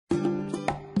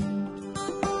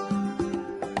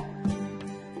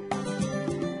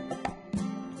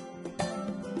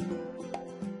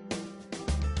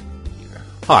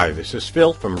Hi, this is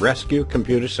Phil from Rescue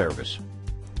Computer Service.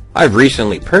 I've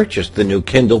recently purchased the new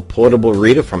Kindle portable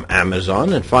reader from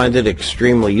Amazon and find it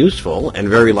extremely useful and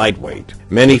very lightweight.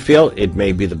 Many feel it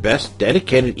may be the best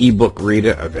dedicated ebook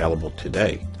reader available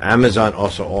today. Amazon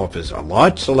also offers a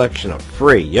large selection of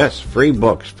free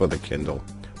books for the Kindle.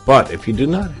 But if you do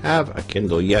not have a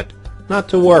Kindle yet, not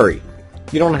to worry.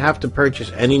 You don't have to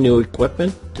purchase any new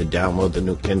equipment to download the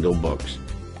new Kindle Books.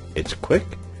 It's quick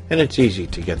and it's easy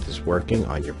to get this working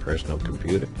on your personal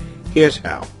computer. Here's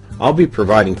how. I'll be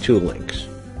providing two links.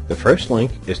 The first link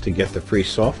is to get the free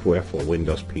software for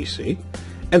Windows PC,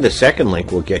 and the second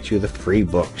link will get you the free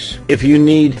books. If you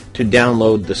need to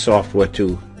download the software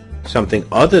to something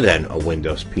other than a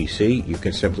Windows PC, you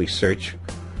can simply search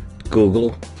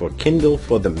Google for Kindle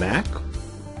for the Mac,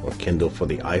 or Kindle for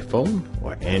the iPhone,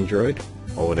 or Android,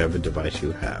 or whatever device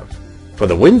you have. For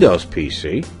the Windows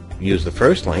PC, use the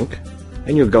first link,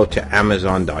 and you'll go to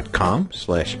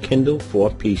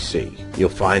amazon.com/Kindle4PC. You'll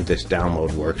find this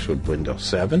download works with Windows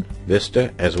 7,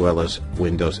 Vista, as well as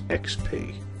Windows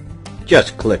XP.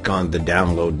 Just click on the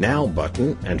Download Now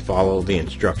button and follow the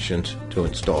instructions to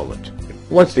install it.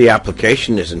 Once the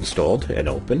application is installed and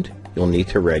opened, you'll need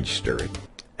to register it.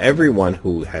 Everyone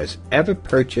who has ever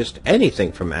purchased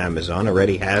anything from Amazon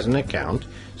already has an account.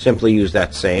 Simply use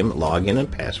that same login and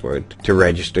password to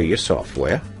register your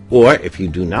software. Or if you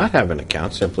do not have an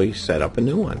account, simply set up a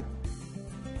new one.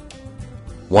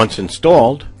 Once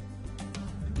installed,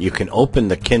 you can open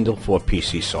the Kindle for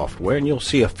PC software and you'll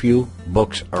see a few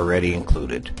books already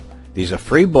included. These are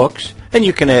free books, and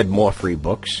you can add more free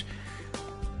books.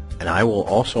 And I will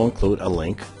also include a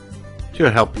link to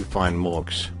help you find more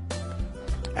books.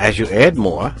 As you add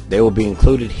more, they will be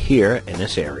included here in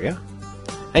this area.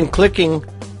 And clicking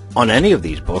on any of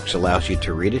these books allows you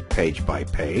to read it page by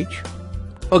page,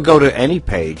 or go to any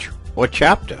page or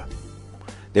chapter.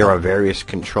 There are various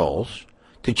controls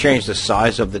to change the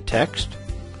size of the text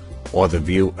or the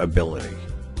view ability.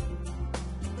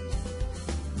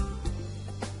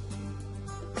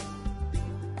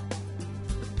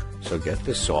 So get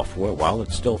this software while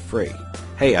it's still free.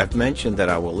 Hey, I've mentioned that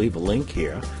I will leave a link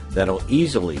here that'll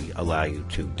easily allow you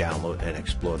to download and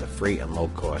explore the free and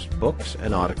low-cost books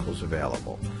and articles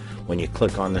available. When you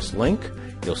click on this link,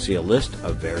 you'll see a list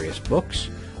of various books.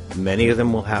 Many of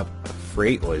them will have a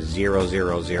free or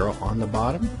 000 on the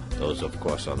bottom. Those, of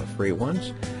course, are the free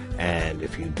ones. And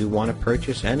if you do want to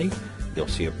purchase any, you'll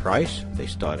see a price. They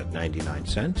start at 99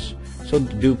 cents. So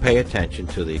do pay attention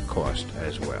to the cost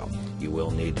as well. You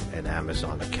will need an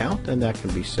Amazon account, and that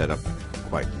can be set up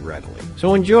quite readily.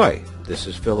 So enjoy. This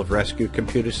is Phil of Rescue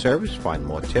Computer Service. Find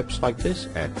more tips like this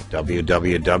at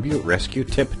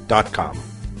www.rescuetip.com.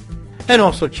 And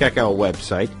also check our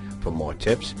website for more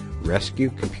tips,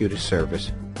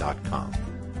 rescuecomputerservice.com.